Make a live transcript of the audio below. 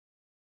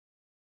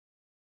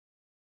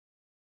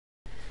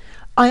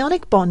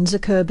Ionic bonds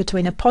occur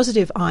between a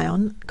positive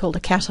ion, called a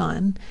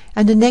cation,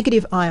 and a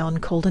negative ion,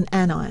 called an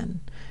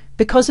anion,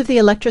 because of the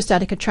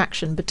electrostatic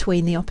attraction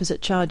between the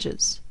opposite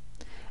charges.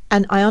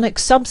 An ionic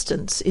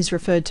substance is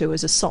referred to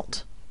as a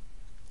salt.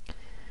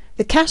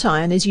 The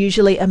cation is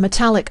usually a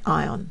metallic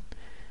ion.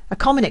 A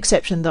common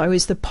exception, though,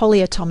 is the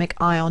polyatomic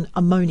ion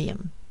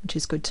ammonium, which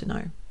is good to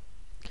know.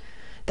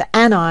 The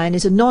anion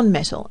is a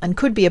non-metal and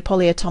could be a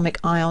polyatomic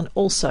ion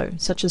also,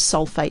 such as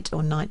sulfate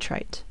or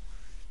nitrate.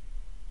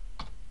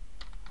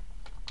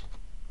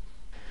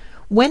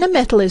 When a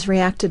metal is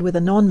reacted with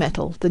a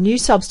non-metal, the new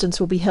substance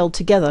will be held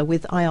together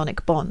with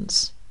ionic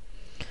bonds.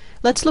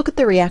 Let's look at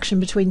the reaction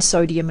between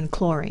sodium and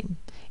chlorine.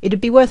 It'd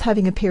be worth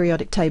having a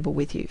periodic table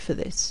with you for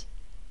this.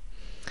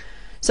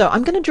 So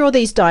I'm going to draw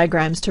these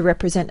diagrams to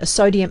represent a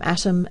sodium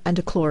atom and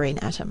a chlorine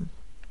atom.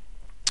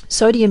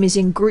 Sodium is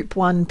in group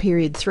 1,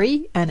 period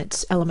 3, and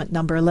it's element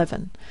number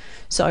 11.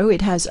 So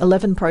it has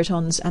 11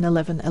 protons and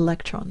 11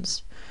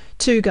 electrons.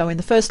 2 go in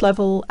the first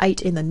level,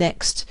 8 in the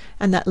next,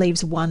 and that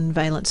leaves 1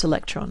 valence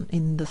electron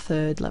in the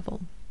third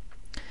level.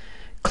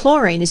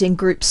 Chlorine is in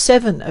group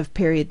 7 of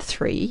period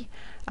 3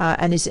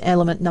 and is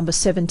element number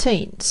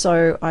 17.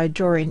 So I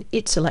draw in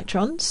its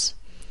electrons,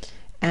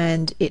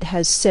 and it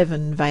has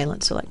 7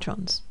 valence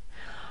electrons.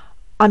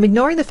 I'm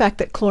ignoring the fact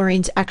that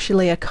chlorine's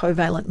actually a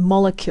covalent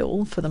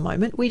molecule for the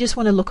moment. We just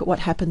want to look at what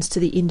happens to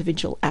the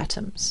individual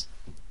atoms.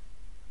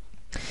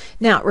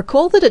 Now,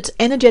 recall that it's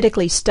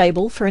energetically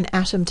stable for an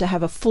atom to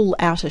have a full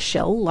outer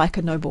shell, like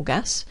a noble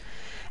gas,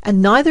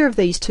 and neither of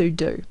these two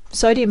do.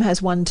 Sodium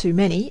has one too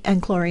many,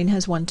 and chlorine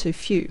has one too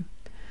few.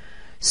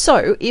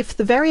 So, if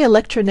the very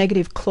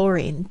electronegative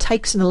chlorine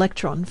takes an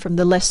electron from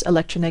the less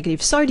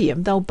electronegative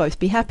sodium, they'll both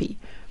be happy.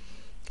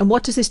 And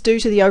what does this do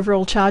to the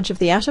overall charge of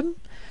the atom?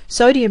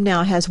 Sodium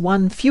now has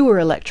 1 fewer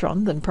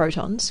electron than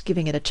protons,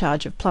 giving it a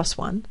charge of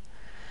 +1.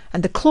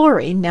 And the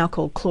chlorine, now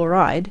called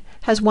chloride,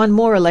 has 1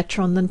 more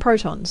electron than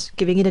protons,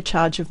 giving it a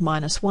charge of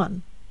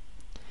 -1.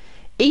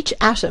 Each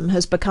atom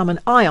has become an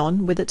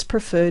ion with its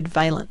preferred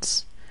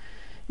valence.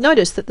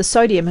 Notice that the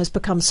sodium has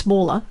become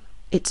smaller,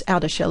 its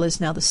outer shell is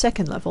now the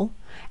second level,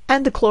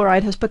 and the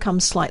chloride has become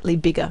slightly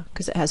bigger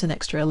because it has an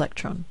extra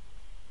electron.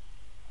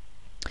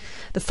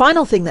 The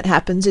final thing that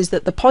happens is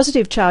that the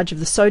positive charge of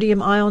the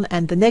sodium ion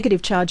and the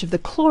negative charge of the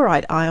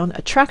chloride ion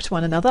attract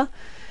one another,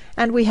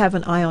 and we have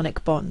an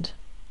ionic bond.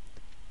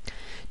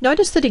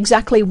 Notice that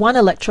exactly 1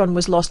 electron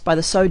was lost by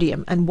the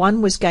sodium and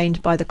 1 was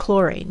gained by the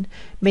chlorine,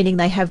 meaning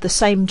they have the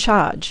same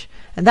charge,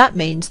 and that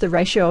means the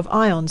ratio of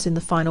ions in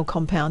the final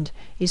compound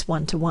is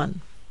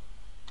 1:1.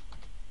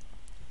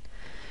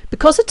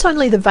 Because it's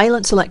only the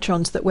valence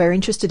electrons that we're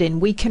interested in,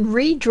 we can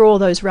redraw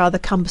those rather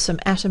cumbersome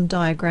atom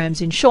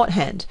diagrams in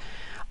shorthand,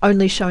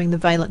 only showing the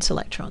valence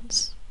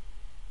electrons.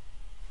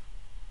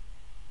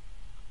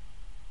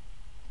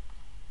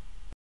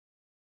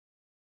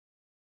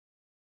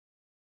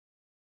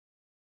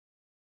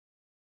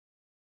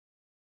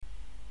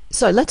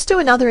 So let's do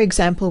another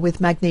example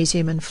with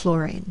magnesium and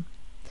fluorine.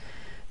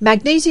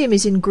 Magnesium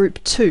is in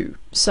group 2,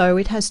 so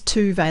it has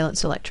 2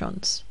 valence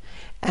electrons.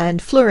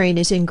 And fluorine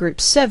is in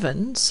group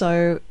 7,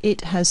 so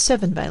it has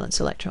 7 valence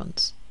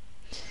electrons.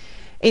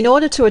 In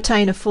order to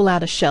attain a full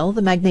outer shell,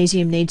 the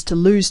magnesium needs to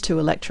lose 2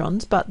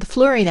 electrons, but the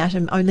fluorine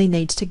atom only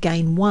needs to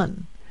gain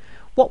 1.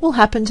 What will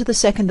happen to the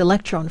second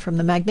electron from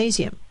the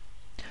magnesium?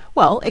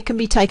 Well, it can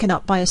be taken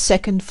up by a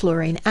second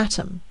fluorine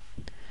atom.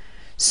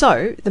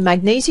 So, the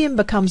magnesium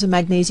becomes a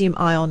magnesium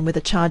ion with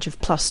a charge of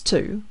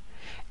 +2,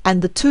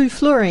 and the 2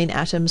 fluorine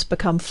atoms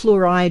become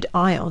fluoride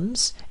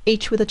ions,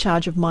 each with a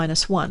charge of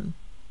 -1.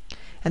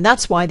 And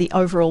that's why the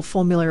overall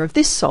formula of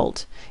this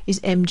salt is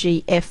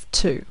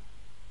MgF2.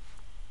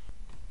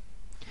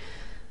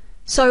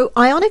 So,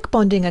 ionic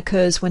bonding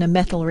occurs when a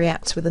metal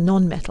reacts with a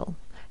non-metal.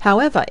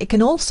 However, it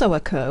can also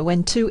occur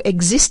when 2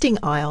 existing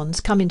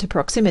ions come into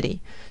proximity,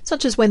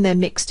 such as when they're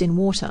mixed in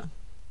water.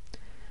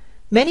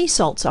 Many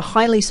salts are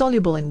highly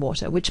soluble in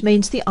water, which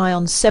means the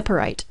ions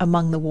separate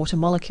among the water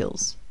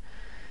molecules.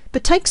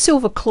 But take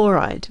silver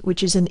chloride,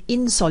 which is an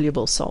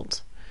insoluble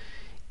salt.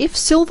 If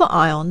silver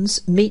ions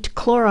meet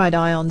chloride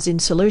ions in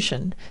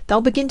solution,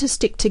 they'll begin to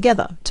stick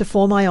together to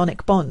form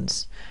ionic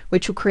bonds,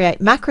 which will create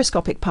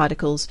macroscopic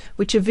particles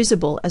which are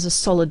visible as a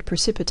solid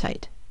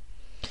precipitate.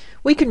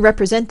 We can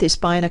represent this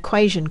by an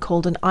equation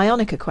called an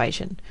ionic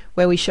equation,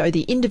 where we show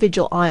the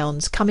individual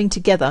ions coming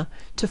together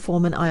to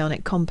form an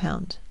ionic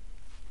compound.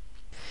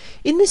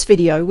 In this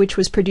video, which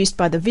was produced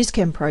by the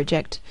VisChem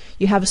project,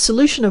 you have a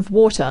solution of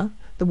water,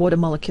 the water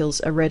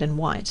molecules are red and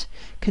white,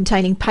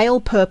 containing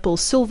pale purple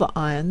silver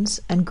ions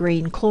and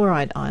green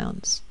chloride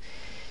ions.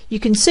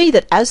 You can see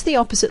that as the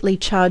oppositely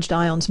charged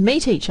ions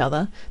meet each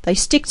other, they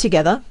stick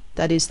together,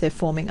 that is, they're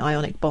forming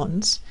ionic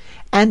bonds,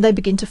 and they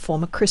begin to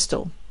form a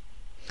crystal.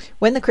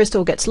 When the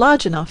crystal gets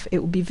large enough, it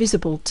will be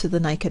visible to the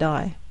naked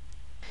eye.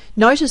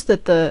 Notice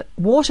that the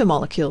water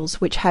molecules,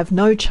 which have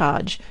no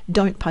charge,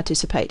 don't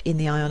participate in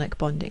the ionic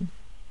bonding.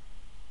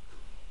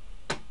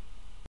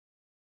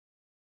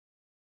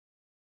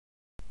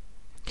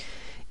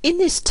 In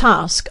this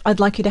task, I'd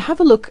like you to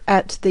have a look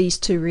at these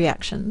 2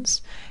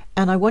 reactions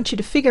and I want you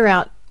to figure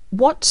out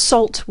what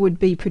salt would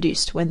be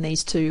produced when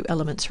these two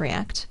elements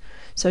react.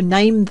 So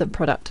name the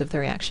product of the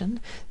reaction,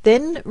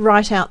 then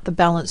write out the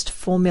balanced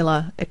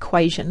formula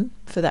equation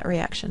for that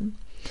reaction.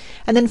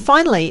 And then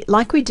finally,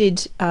 like we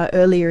did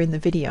earlier in the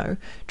video,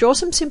 draw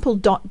some simple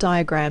dot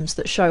diagrams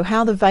that show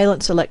how the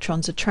valence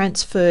electrons are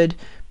transferred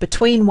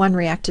between one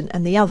reactant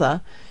and the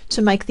other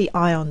to make the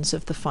ions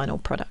of the final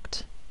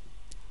product.